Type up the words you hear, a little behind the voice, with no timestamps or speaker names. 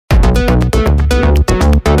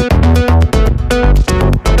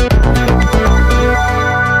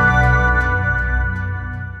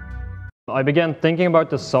I began thinking about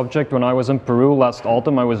this subject when I was in Peru last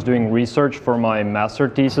autumn. I was doing research for my master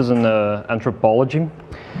thesis in anthropology.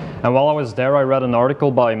 And while I was there, I read an article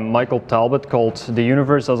by Michael Talbot called "The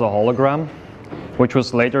Universe as a Hologram," which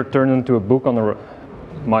was later turned into a book on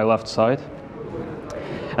my left side.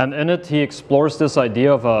 And in it, he explores this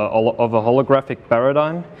idea of a holographic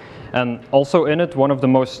paradigm. And also in it, one of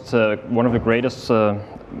the greatest,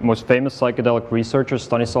 most famous psychedelic researchers,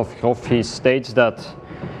 Stanislav Grof, he states that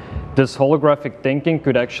this holographic thinking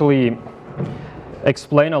could actually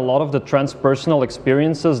explain a lot of the transpersonal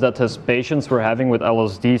experiences that his patients were having with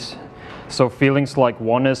LSDs. So feelings like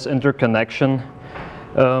oneness, interconnection,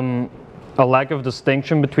 a lack of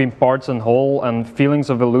distinction between parts and whole, and feelings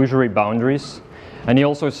of illusory boundaries. And he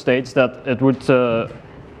also states that it would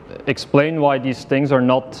explain why these things are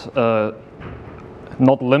not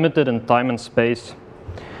limited in time and space.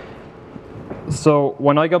 So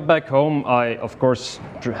when I got back home, I of course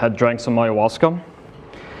had drank some ayahuasca,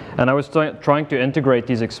 and I was trying to integrate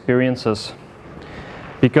these experiences,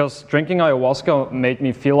 because drinking ayahuasca made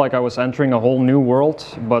me feel like I was entering a whole new world,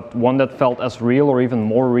 but one that felt as real or even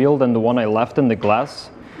more real than the one I left in the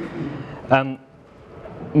glass. And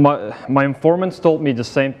my informants told me the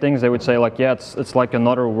same things. They would say like, yeah, it's like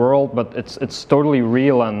another world, but it's totally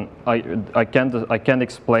real, and I can't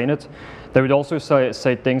explain it. They would also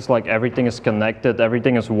say things like everything is connected,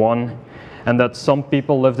 everything is one, and that some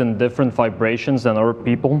people lived in different vibrations than other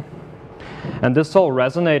people. And this all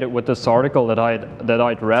resonated with this article that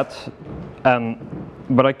I'd read,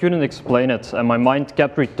 but I couldn't explain it, and my mind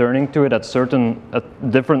kept returning to it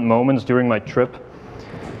at different moments during my trip.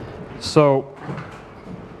 So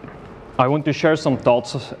I want to share some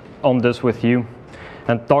thoughts on this with you.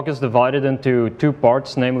 And talk is divided into two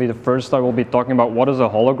parts. Namely, the first I will be talking about what is a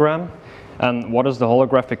hologram and what is the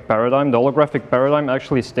holographic paradigm. The holographic paradigm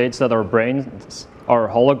actually states that our brains are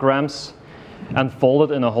holograms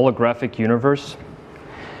unfolded in a holographic universe.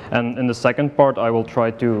 And in the second part, I will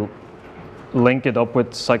try to link it up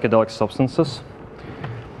with psychedelic substances.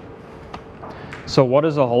 So what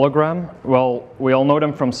is a hologram? Well, we all know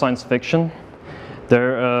them from science fiction.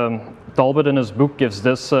 Talbot in his book gives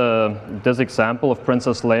this example of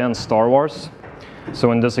Princess Leia in Star Wars.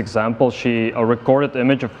 So in this example, a recorded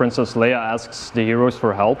image of Princess Leia asks the heroes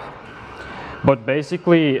for help. But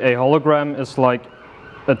basically, a hologram is like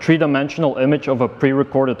a three-dimensional image of a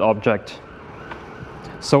pre-recorded object.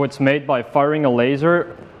 So it's made by firing a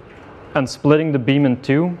laser and splitting the beam in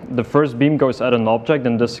two. The first beam goes at an object,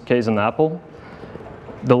 in this case an apple.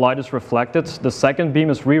 The light is reflected. The second beam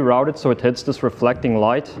is rerouted so it hits this reflecting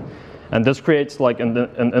light. And this creates like an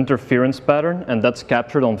interference pattern, and that's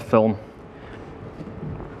captured on film.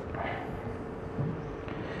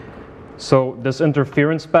 So this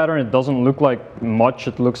interference pattern, it doesn't look like much.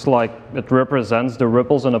 It looks like it represents the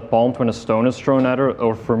ripples in a pond when a stone is thrown at it,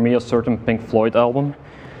 or for me, a certain Pink Floyd album.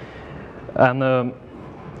 And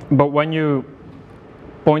but when you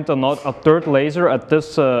point a third laser at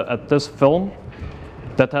this film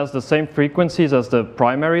that has the same frequencies as the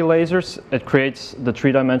primary lasers, it creates the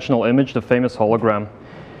three-dimensional image, the famous hologram.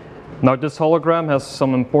 Now this hologram has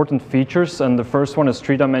some important features, and the first one is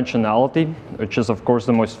three-dimensionality, which is of course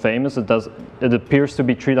the most famous. It appears to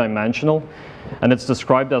be three-dimensional, and it's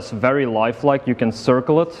described as very lifelike. You can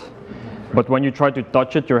circle it, but when you try to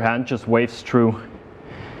touch it, your hand just waves through.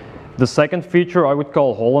 The second feature I would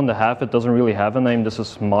call hole in the half. It doesn't really have a name. This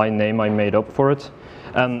is my name I made up for it.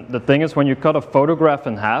 And the thing is, when you cut a photograph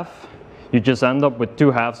in half, you just end up with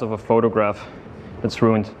two halves of a photograph. It's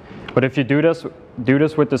ruined. But if you do this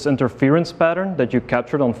with this interference pattern that you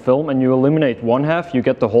captured on film, and you illuminate one half, you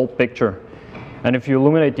get the whole picture. And if you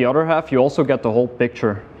illuminate the other half, you also get the whole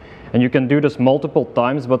picture. And you can do this multiple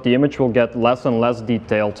times, but the image will get less and less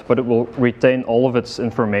detailed, but it will retain all of its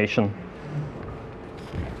information.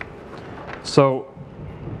 So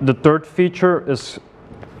the third feature is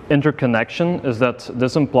interconnection, is that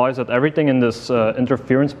this implies that everything in this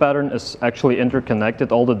interference pattern is actually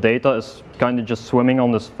interconnected. All the data is kind of just swimming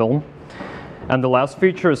on this film. And the last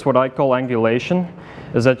feature is what I call angulation,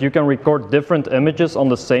 is that you can record different images on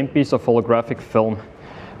the same piece of holographic film.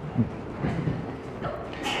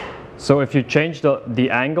 So if you change the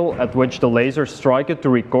angle at which the lasers strike it to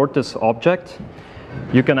record this object,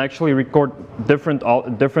 you can actually record different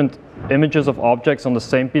images of objects on the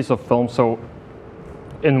same piece of film. So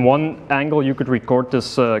in one angle, you could record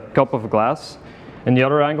this cup of glass. In the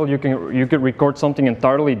other angle, you could record something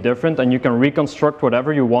entirely different, and you can reconstruct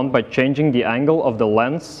whatever you want by changing the angle of the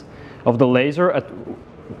lens of the laser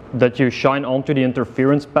that you shine onto the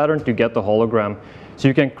interference pattern to get the hologram. So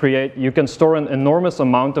you can store an enormous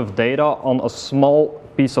amount of data on a small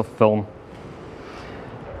piece of film.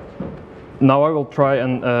 now I will try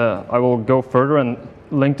and I will go further and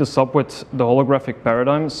link this up with the holographic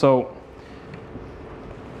paradigm. So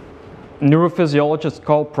neurophysiologist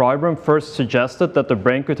Carl Pribram first suggested that the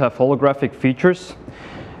brain could have holographic features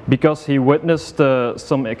because he witnessed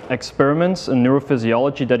some experiments in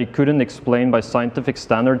neurophysiology that he couldn't explain by scientific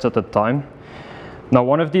standards at the time. Now,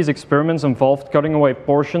 one of these experiments involved cutting away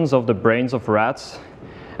portions of the brains of rats,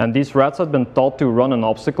 and these rats had been taught to run an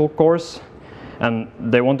obstacle course, and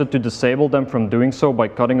they wanted to disable them from doing so by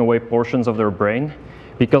cutting away portions of their brain,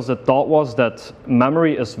 because the thought was that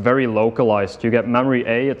memory is very localized. You get memory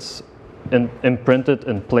A, it's imprinted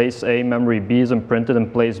in place A, memory B is imprinted in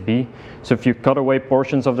place B. So if you cut away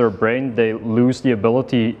portions of their brain, they lose the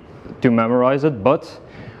ability to memorize it. But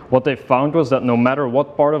what they found was that no matter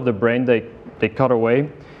what part of the brain they cut away,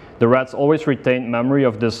 the rats always retained memory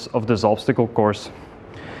of this obstacle course.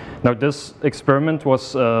 Now, this experiment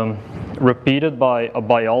was repeated by a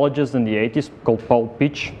biologist in the 80s called Paul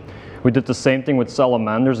Pietsch, who did the same thing with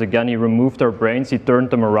salamanders. Again, he removed their brains, he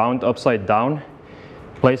turned them around upside down,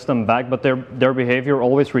 placed them back, but their behavior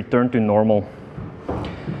always returned to normal.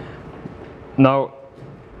 Now,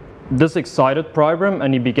 this excited Pribram,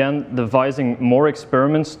 and he began devising more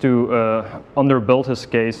experiments to underbuild his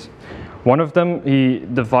case. One of them, he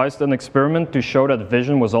devised an experiment to show that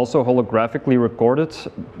vision was also holographically recorded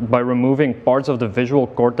by removing parts of the visual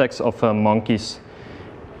cortex of monkeys.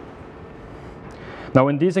 Now,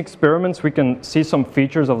 in these experiments, we can see some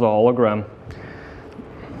features of the hologram.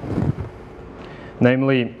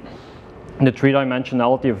 Namely, the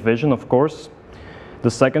three-dimensionality of vision, of course.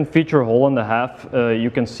 The second feature, hole in the half,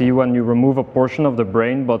 you can see when you remove a portion of the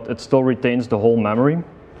brain, but it still retains the whole memory.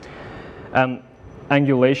 And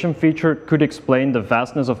angulation feature could explain the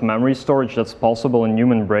vastness of memory storage that's possible in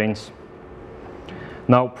human brains.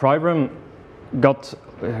 Now, Pribram got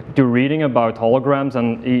to reading about holograms,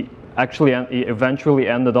 and he eventually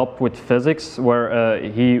ended up with physics, where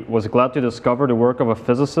he was glad to discover the work of a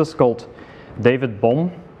physicist called David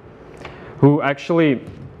Bohm, who actually,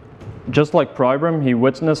 just like Pribram, he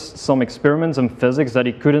witnessed some experiments in physics that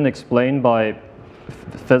he couldn't explain by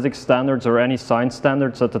physics standards or any science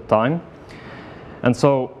standards at the time. And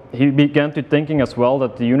so he began to thinking as well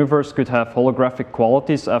that the universe could have holographic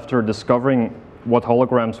qualities after discovering what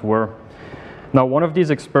holograms were. Now, one of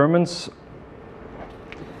these experiments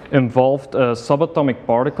involved subatomic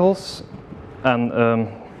particles, and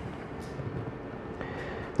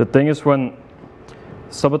the thing is, when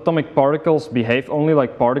subatomic particles behave only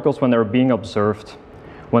like particles when they're being observed.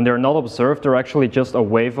 When they're not observed, they're actually just a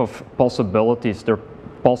wave of possibilities. They're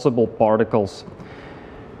possible particles.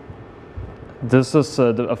 This is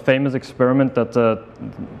a famous experiment that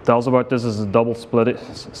tells about this. Is a double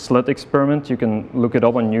slit experiment. You can look it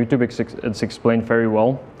up on YouTube. It's explained very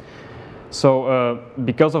well. So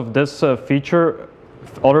because of this feature,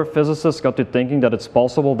 other physicists got to thinking that it's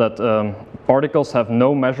possible that particles have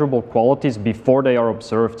no measurable qualities before they are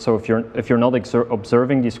observed. So if you're not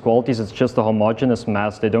observing these qualities, it's just a homogeneous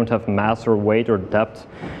mass. They don't have mass or weight or depth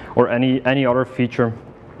or any other feature.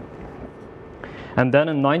 And then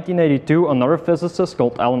in 1982, another physicist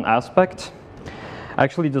called Alan Aspect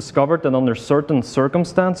actually discovered that under certain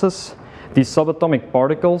circumstances, these subatomic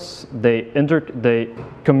particles, they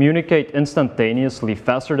communicate instantaneously,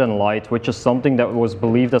 faster than light, which is something that was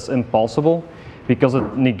believed as impossible because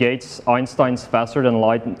it negates Einstein's faster than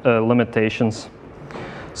light limitations.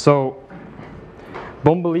 So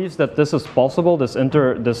Bohm believes that this is possible, this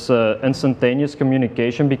instantaneous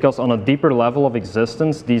communication, because on a deeper level of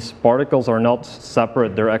existence, these particles are not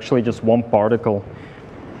separate, they're actually just one particle.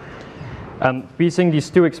 And piecing these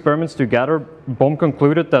two experiments together, Bohm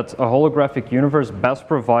concluded that a holographic universe best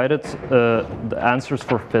provided the answers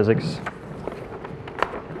for physics.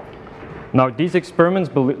 Now, these experiments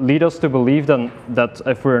lead us to believe that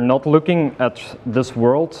if we're not looking at this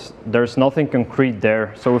world, there's nothing concrete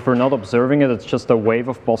there. So if we're not observing it, it's just a wave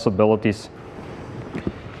of possibilities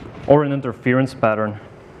or an interference pattern.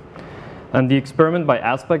 And the experiment by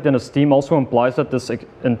Aspect and his team also implies that this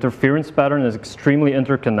interference pattern is extremely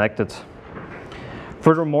interconnected.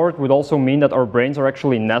 Furthermore, it would also mean that our brains are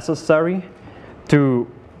actually necessary to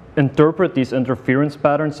interpret these interference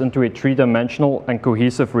patterns into a three-dimensional and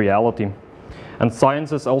cohesive reality. And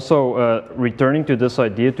science is also returning to this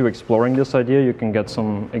idea, to exploring this idea. You can get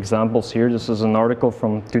some examples here. This is an article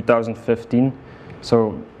from 2015.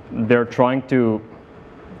 So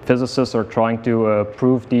physicists are trying to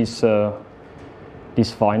prove these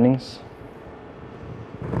findings.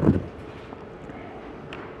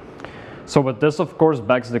 So, but this of course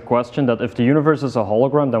begs the question that if the universe is a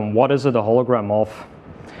hologram, then what is it a hologram of?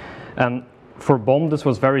 And for Bohm, this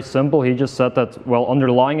was very simple. He just said that, well,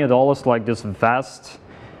 underlying it all is like this vast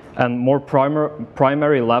and more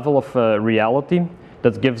primary level of reality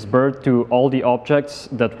that gives birth to all the objects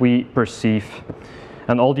that we perceive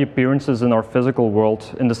and all the appearances in our physical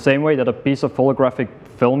world, in the same way that a piece of holographic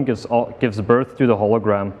film gives birth to the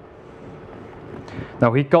hologram.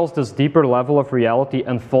 Now, he calls this deeper level of reality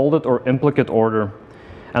enfolded or implicate order,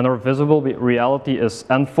 and our visible reality is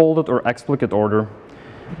enfolded or explicate order,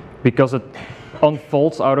 because it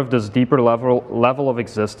unfolds out of this deeper level of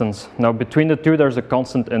existence. Now, between the two, there's a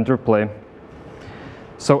constant interplay.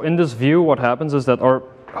 So in this view, what happens is that our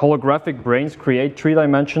holographic brains create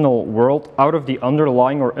three-dimensional world out of the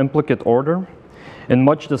underlying or implicate order, in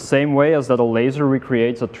much the same way as that a laser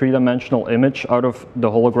recreates a three-dimensional image out of the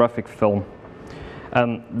holographic film.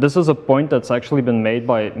 And this is a point that's actually been made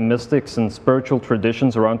by mystics and spiritual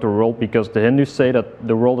traditions around the world, because the Hindus say that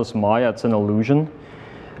the world is Maya, it's an illusion,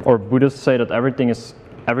 or Buddhists say that everything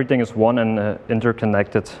is one and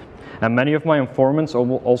interconnected. And many of my informants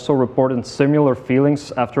also reported similar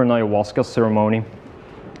feelings after an ayahuasca ceremony.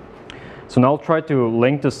 So now I'll try to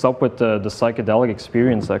link this up with the psychedelic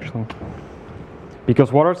experience, actually.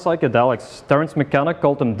 Because what are psychedelics? Terence McKenna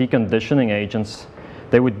called them deconditioning agents.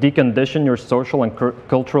 They would decondition your social and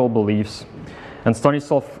cultural beliefs. And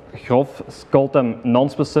Stanislav Grof called them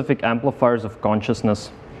non-specific amplifiers of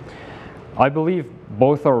consciousness. I believe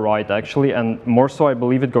both are right, actually, and more so I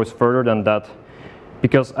believe it goes further than that.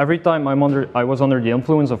 Because every time I was under the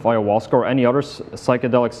influence of ayahuasca or any other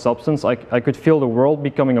psychedelic substance, I could feel the world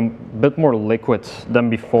becoming a bit more liquid than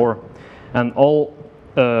before. And all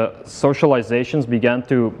socializations began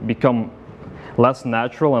to become less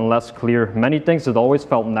natural and less clear. Many things that always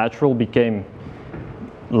felt natural became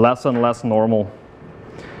less and less normal.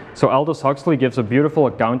 So Aldous Huxley gives a beautiful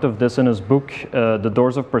account of this in his book, The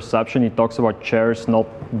Doors of Perception. He talks about chairs not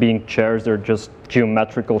being chairs, they're just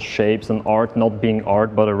geometrical shapes, and art not being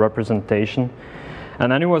art, but a representation.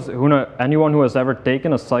 And anyone who has ever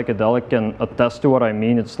taken a psychedelic can attest to what I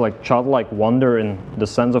mean. It's like childlike wonder, in the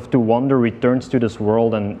sense of to wonder returns to this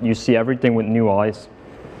world and you see everything with new eyes.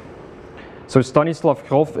 So Stanislav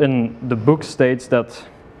Grof in the book states that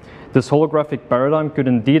this holographic paradigm could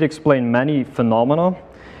indeed explain many phenomena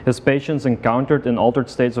his patients encountered in altered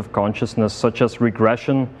states of consciousness, such as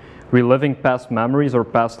regression, reliving past memories or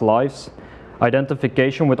past lives,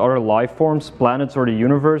 identification with other life forms, planets, or the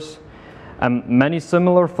universe. And many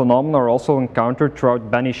similar phenomena are also encountered throughout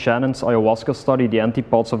Benny Shannon's ayahuasca study, The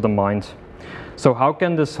Antipodes of the Mind. So how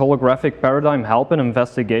can this holographic paradigm help in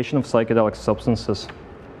investigation of psychedelic substances?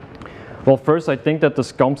 Well, first, I think that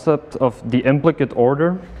this concept of the implicate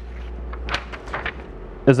order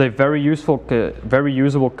is a very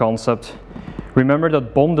usable concept. Remember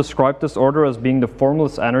that Bohm described this order as being the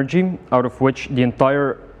formless energy out of which the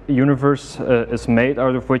entire universe is made,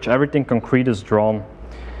 out of which everything concrete is drawn,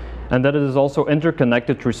 and that it is also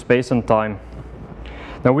interconnected through space and time.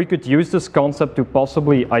 Now, we could use this concept to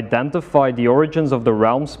possibly identify the origins of the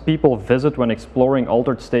realms people visit when exploring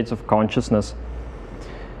altered states of consciousness.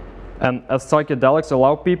 And as psychedelics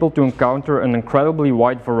allow people to encounter an incredibly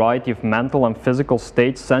wide variety of mental and physical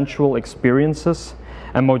states, sensual experiences,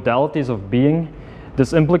 and modalities of being,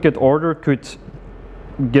 this implicate order could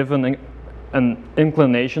give an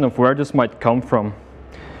inclination of where this might come from.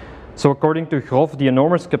 So according to Grof, the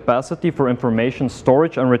enormous capacity for information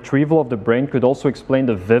storage and retrieval of the brain could also explain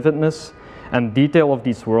the vividness and detail of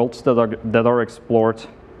these worlds that are explored.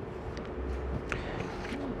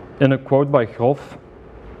 In a quote by Grof,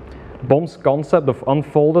 Bohm's concept of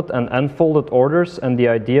unfolded and enfolded orders and the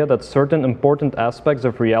idea that certain important aspects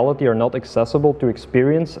of reality are not accessible to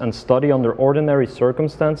experience and study under ordinary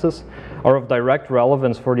circumstances are of direct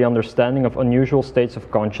relevance for the understanding of unusual states of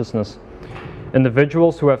consciousness.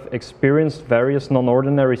 Individuals who have experienced various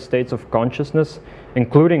non-ordinary states of consciousness,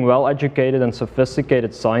 including well-educated and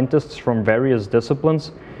sophisticated scientists from various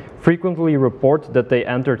disciplines, frequently report that they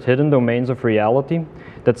entered hidden domains of reality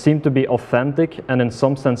that seem to be authentic and in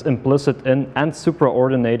some sense implicit in and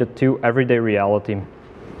supraordinated to everyday reality.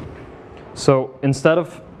 So instead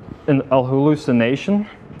of a hallucination,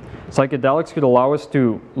 psychedelics could allow us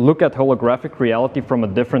to look at holographic reality from a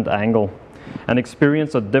different angle and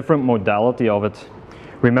experience a different modality of it.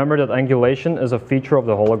 Remember that angulation is a feature of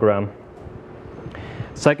the hologram.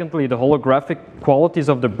 Secondly, the holographic qualities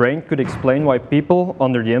of the brain could explain why people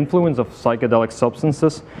under the influence of psychedelic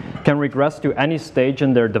substances can regress to any stage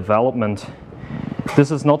in their development.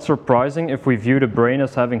 This is not surprising if we view the brain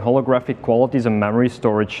as having holographic qualities in memory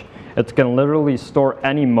storage. It can literally store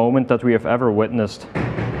any moment that we have ever witnessed.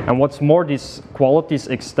 And what's more, these qualities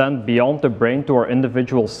extend beyond the brain to our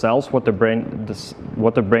individual cells, what the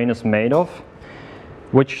brain is made of,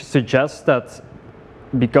 which suggests that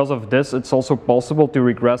because of this, it's also possible to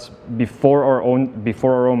regress before our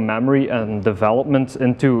own memory and development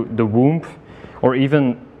into the womb, or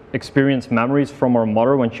even experience memories from our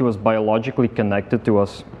mother when she was biologically connected to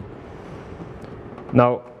us.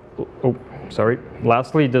 Now,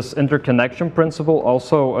 lastly, this interconnection principle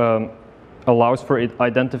also allows for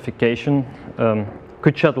identification,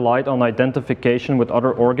 could shed light on identification with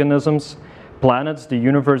other organisms, planets, the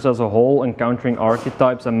universe as a whole, encountering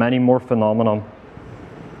archetypes, and many more phenomena.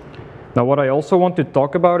 Now, what I also want to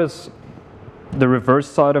talk about is the reverse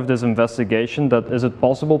side of this investigation, that is it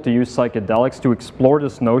possible to use psychedelics to explore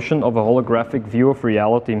this notion of a holographic view of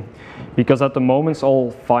reality? Because at the moment,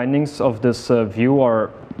 all findings of this view are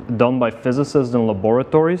done by physicists in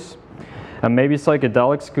laboratories, and maybe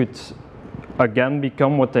psychedelics could again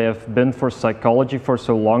become what they have been for psychology for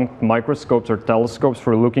so long, microscopes or telescopes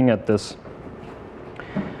for looking at this.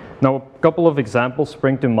 Now, a couple of examples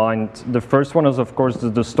spring to mind. The first one is, of course,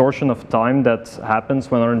 the distortion of time that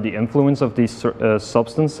happens when under the influence of these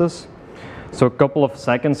substances. So a couple of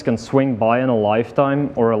seconds can swing by in a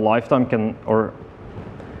lifetime, or a lifetime can, a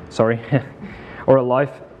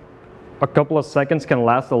couple of seconds can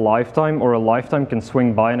last a lifetime, or a lifetime can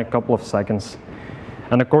swing by in a couple of seconds.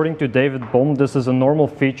 And according to David Bohm, this is a normal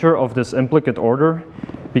feature of this implicate order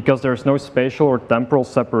because there's no spatial or temporal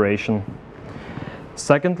separation.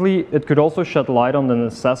 Secondly, it could also shed light on the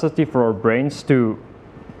necessity for our brains to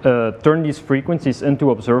turn these frequencies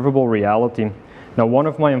into observable reality. Now, one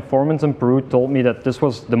of my informants in Peru told me that this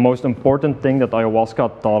was the most important thing that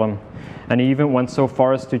ayahuasca taught him. And he even went so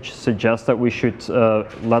far as to suggest that we should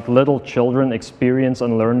let little children experience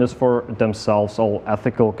and learn this for themselves, all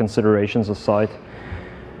ethical considerations aside.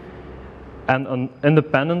 And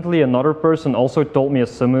independently, another person also told me a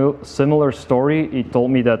similar story. He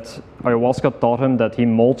told me that ayahuasca taught him that he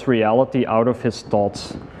molds reality out of his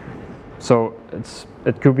thoughts. So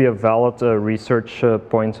it could be a valid research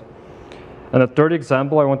point. And a third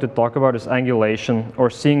example I want to talk about is angulation, or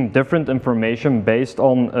seeing different information based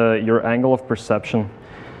on your angle of perception.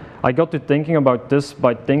 I got to thinking about this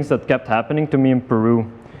by things that kept happening to me in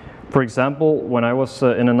Peru. For example, when I was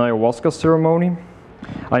in an ayahuasca ceremony,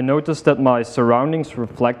 I noticed that my surroundings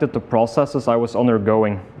reflected the processes I was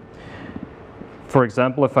undergoing. For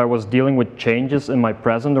example, if I was dealing with changes in my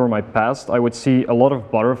present or my past, I would see a lot of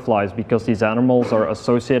butterflies because these animals are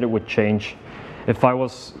associated with change. If I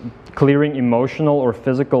was clearing emotional or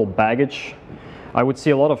physical baggage, I would see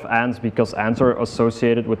a lot of ants because ants are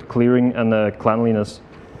associated with clearing and cleanliness.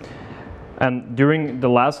 And during the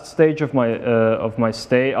last stage of my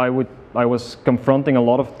stay, I was confronting a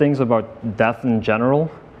lot of things about death in general,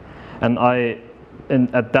 and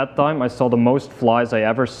at that time I saw the most flies I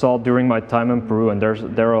ever saw during my time in Peru, and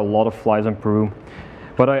there are a lot of flies in Peru.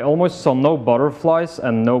 But I almost saw no butterflies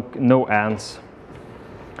and no ants.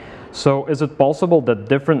 So is it possible that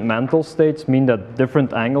different mental states mean that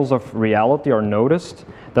different angles of reality are noticed,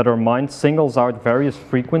 that our mind singles out various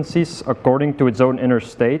frequencies according to its own inner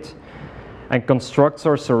state and constructs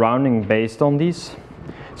our surrounding based on these?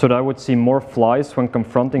 So that I would see more flies when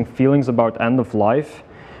confronting feelings about end of life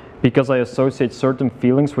because I associate certain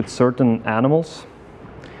feelings with certain animals.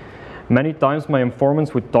 Many times my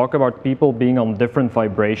informants would talk about people being on different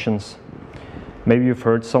vibrations. Maybe you've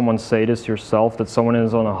heard someone say this yourself, that someone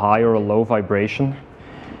is on a high or a low vibration.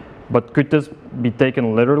 But could this be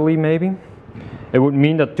taken literally, maybe? It would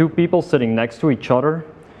mean that two people sitting next to each other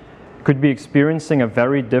could be experiencing a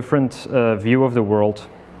very different view of the world.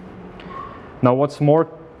 Now, what's more,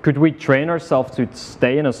 could we train ourselves to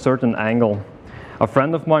stay in a certain angle? A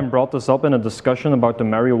friend of mine brought this up in a discussion about the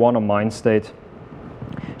marijuana mind state.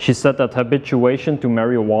 She said that habituation to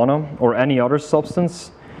marijuana or any other substance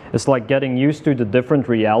is like getting used to the different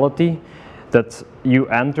reality that you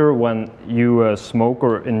enter when you smoke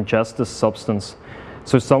or ingest this substance.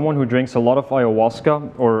 So someone who drinks a lot of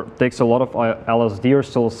ayahuasca or takes a lot of LSD or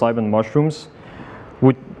psilocybin mushrooms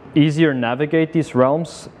would easier navigate these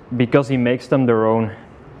realms because he makes them their own.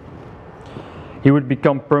 He would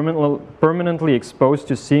become permanently exposed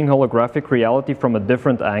to seeing holographic reality from a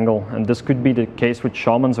different angle, and this could be the case with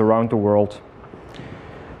shamans around the world.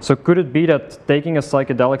 So could it be that taking a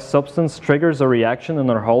psychedelic substance triggers a reaction in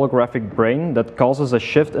our holographic brain that causes a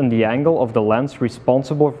shift in the angle of the lens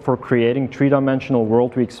responsible for creating three-dimensional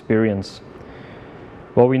world we experience?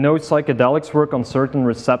 Well, we know psychedelics work on certain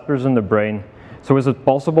receptors in the brain. So is it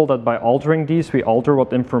possible that by altering these, we alter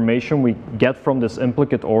what information we get from this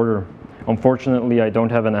implicate order? Unfortunately, I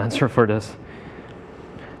don't have an answer for this.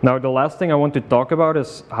 Now, the last thing I want to talk about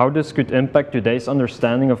is how this could impact today's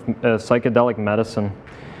understanding of psychedelic medicine.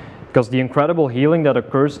 Because the incredible healing that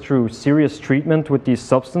occurs through serious treatment with these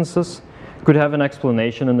substances could have an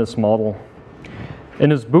explanation in this model. In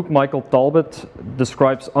his book, Michael Talbot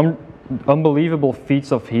describes unbelievable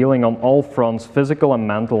feats of healing on all fronts, physical and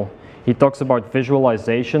mental. He talks about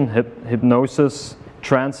visualization, hypnosis,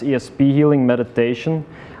 trance ESP healing, meditation,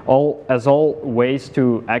 all ways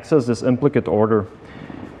to access this implicate order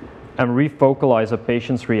and refocalize a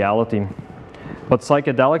patient's reality. But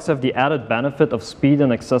psychedelics have the added benefit of speed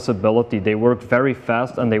and accessibility. They work very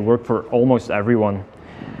fast and they work for almost everyone.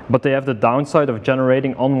 But they have the downside of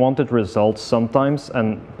generating unwanted results sometimes,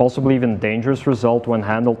 and possibly even dangerous results when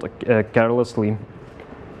handled carelessly.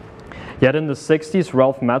 Yet in the 60s,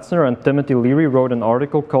 Ralph Metzner and Timothy Leary wrote an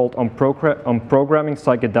article called On Programming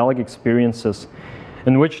Psychedelic Experiences,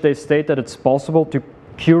 in which they state that it's possible to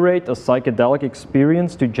curate a psychedelic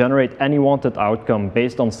experience to generate any wanted outcome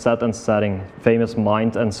based on set and setting, famous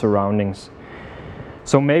mind and surroundings.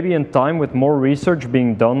 So maybe in time, with more research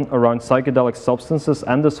being done around psychedelic substances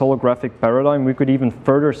and this holographic paradigm, we could even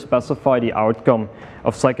further specify the outcome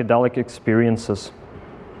of psychedelic experiences.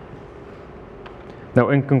 Now,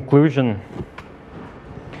 in conclusion,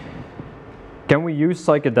 can we use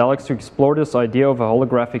psychedelics to explore this idea of a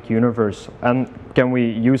holographic universe? And can we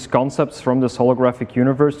use concepts from this holographic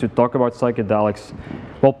universe to talk about psychedelics?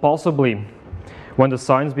 Well, possibly, when the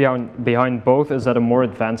science behind both is at a more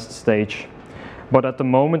advanced stage. But at the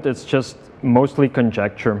moment, it's just mostly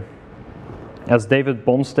conjecture. As David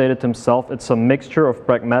Bohm stated himself, it's a mixture of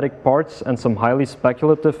pragmatic parts and some highly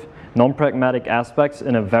speculative, non-pragmatic aspects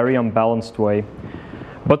in a very unbalanced way.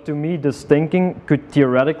 But to me, this thinking could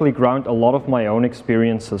theoretically ground a lot of my own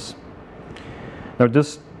experiences. Now,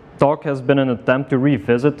 this talk has been an attempt to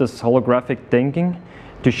revisit this holographic thinking,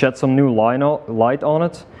 to shed some new light on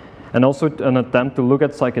it, and also an attempt to look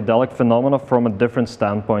at psychedelic phenomena from a different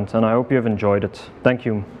standpoint. And I hope you have enjoyed it. Thank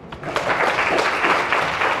you.